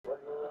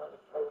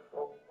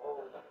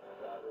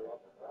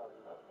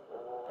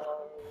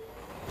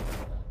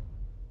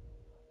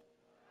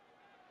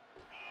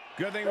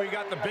Good thing we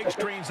got the big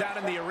screens out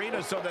in the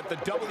arena so that the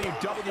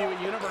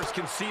WWE Universe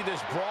can see this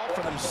brawl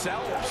for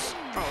themselves.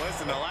 Oh,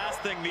 listen, the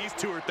last thing these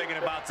two are thinking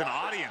about is an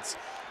audience.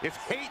 If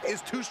hate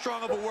is too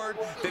strong of a word,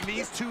 then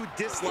these two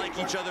dislike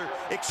each other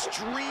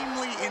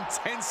extremely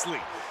intensely,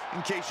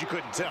 in case you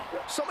couldn't tell.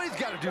 Somebody's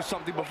got to do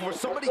something before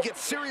somebody gets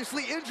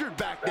seriously injured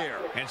back there.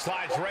 And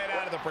slides right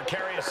out of the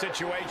precarious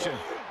situation.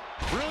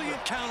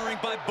 Brilliant countering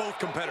by both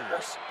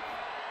competitors.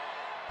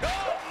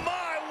 Oh,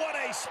 my, what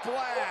a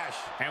splash!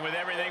 And with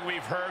everything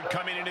we've heard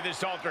coming into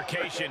this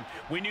altercation,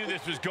 we knew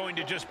this was going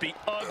to just be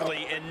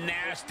ugly and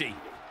nasty.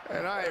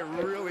 And I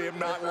really am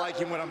not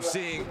liking what I'm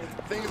seeing.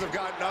 Things have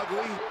gotten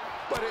ugly,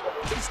 but it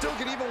can still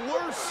get even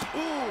worse.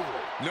 Ooh.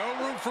 No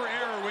room for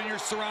error when you're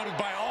surrounded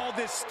by all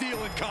this steel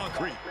and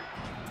concrete.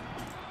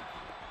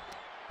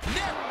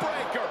 Neck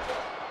breaker!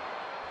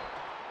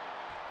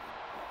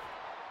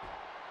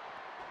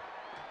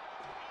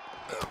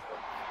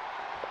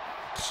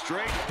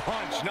 Straight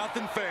punch,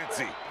 nothing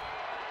fancy.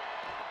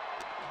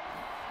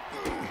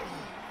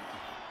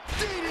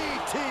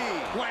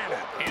 DDT! Planet.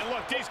 And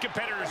look, these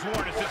competitors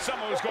warned us that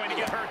someone was going to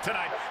get hurt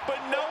tonight, but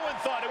no one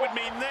thought it would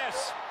mean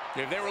this.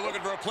 If they were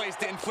looking for a place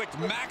to inflict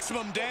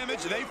maximum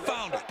damage, they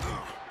found it.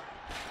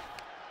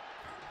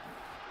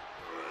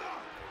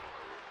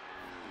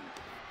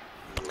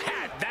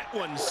 Had that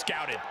one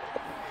scouted.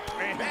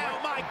 And, oh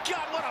my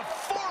God, what a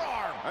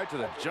forearm! Right to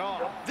the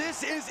jaw.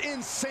 This is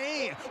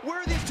insane.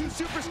 Where are these two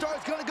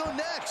superstars going to go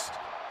next?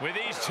 With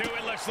these two,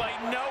 it looks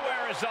like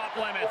nowhere is off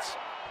limits.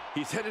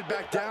 He's headed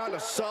back down to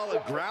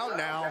solid ground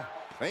now.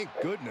 Thank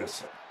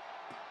goodness.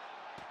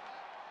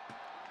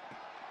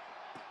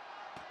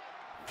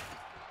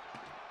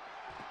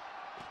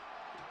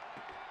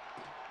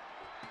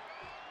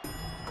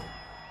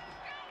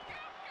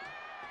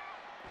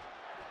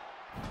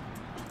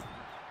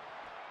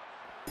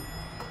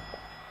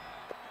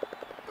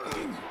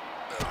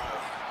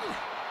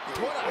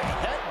 What a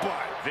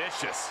headbutt.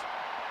 Vicious.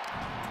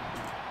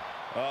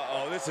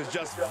 Uh-oh, this is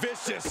just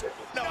vicious.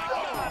 No,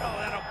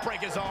 that'll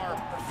break his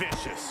arm.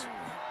 Vicious.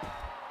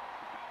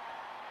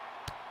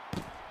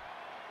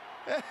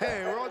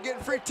 Hey, we're all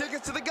getting free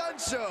tickets to the gun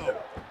show.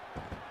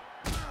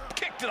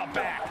 Kick to the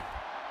back.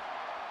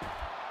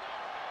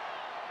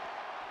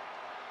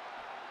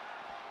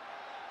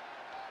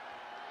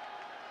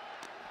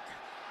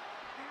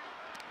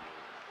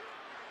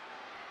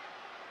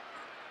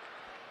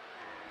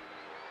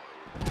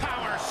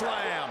 Power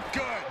slam.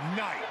 Good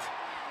night.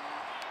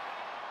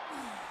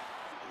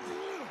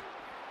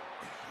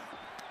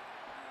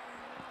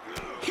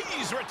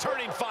 He's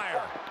returning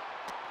fire.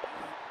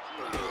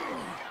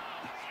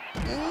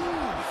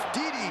 Ooh,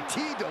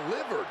 DDT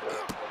delivered.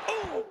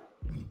 Ooh.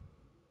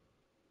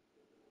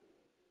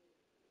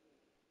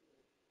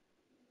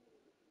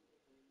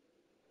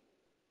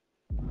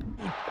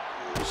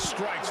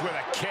 Strikes with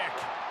a kick.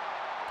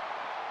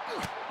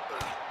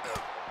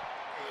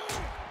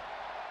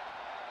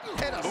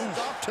 And a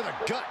stop to the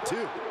gut,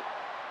 too.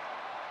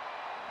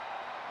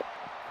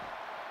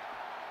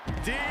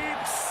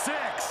 Deep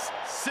six.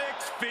 6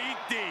 feet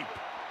deep.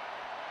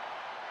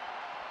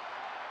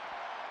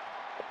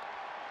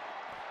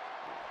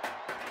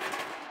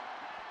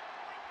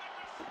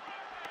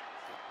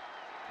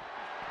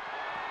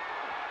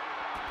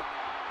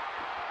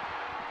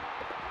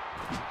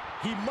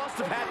 He must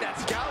have had that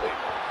scouted.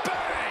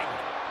 Bang!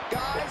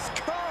 Guys,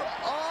 come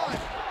on.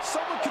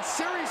 Someone could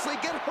seriously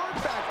get hurt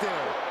back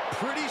there.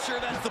 Pretty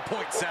sure that's the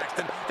point,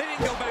 Saxton. They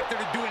didn't go back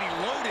there to do any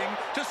loading,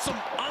 just some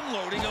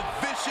unloading of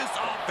vicious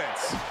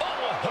offense. Oh,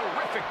 a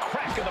horrific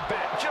crack of the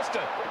bat. Just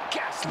a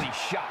ghastly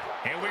shot.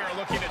 And we are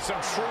looking at some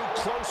true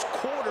close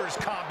quarters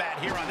combat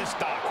here on this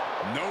dock.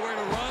 Nowhere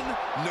to run,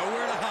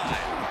 nowhere to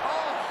hide.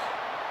 Oh,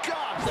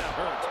 God, that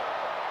hurt.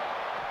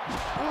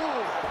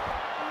 Ooh.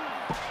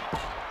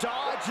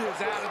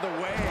 Dodges out of the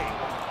way.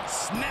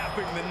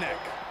 Snapping the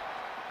neck.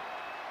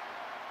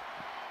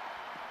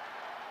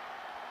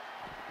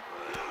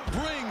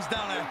 Brings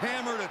down a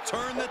hammer to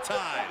turn the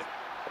tide.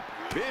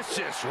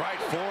 Vicious right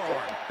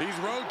forearm. These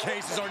road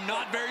cases are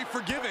not very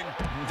forgiving.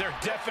 They're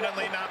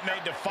definitely not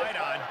made to fight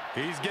on.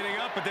 He's getting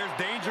up, but there's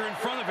danger in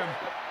front of him.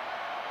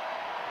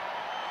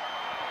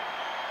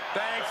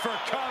 Thanks for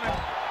coming.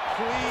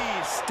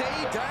 Please,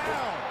 stay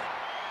down.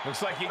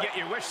 Looks like you get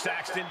your wish,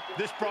 Saxton.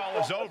 This brawl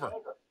is over.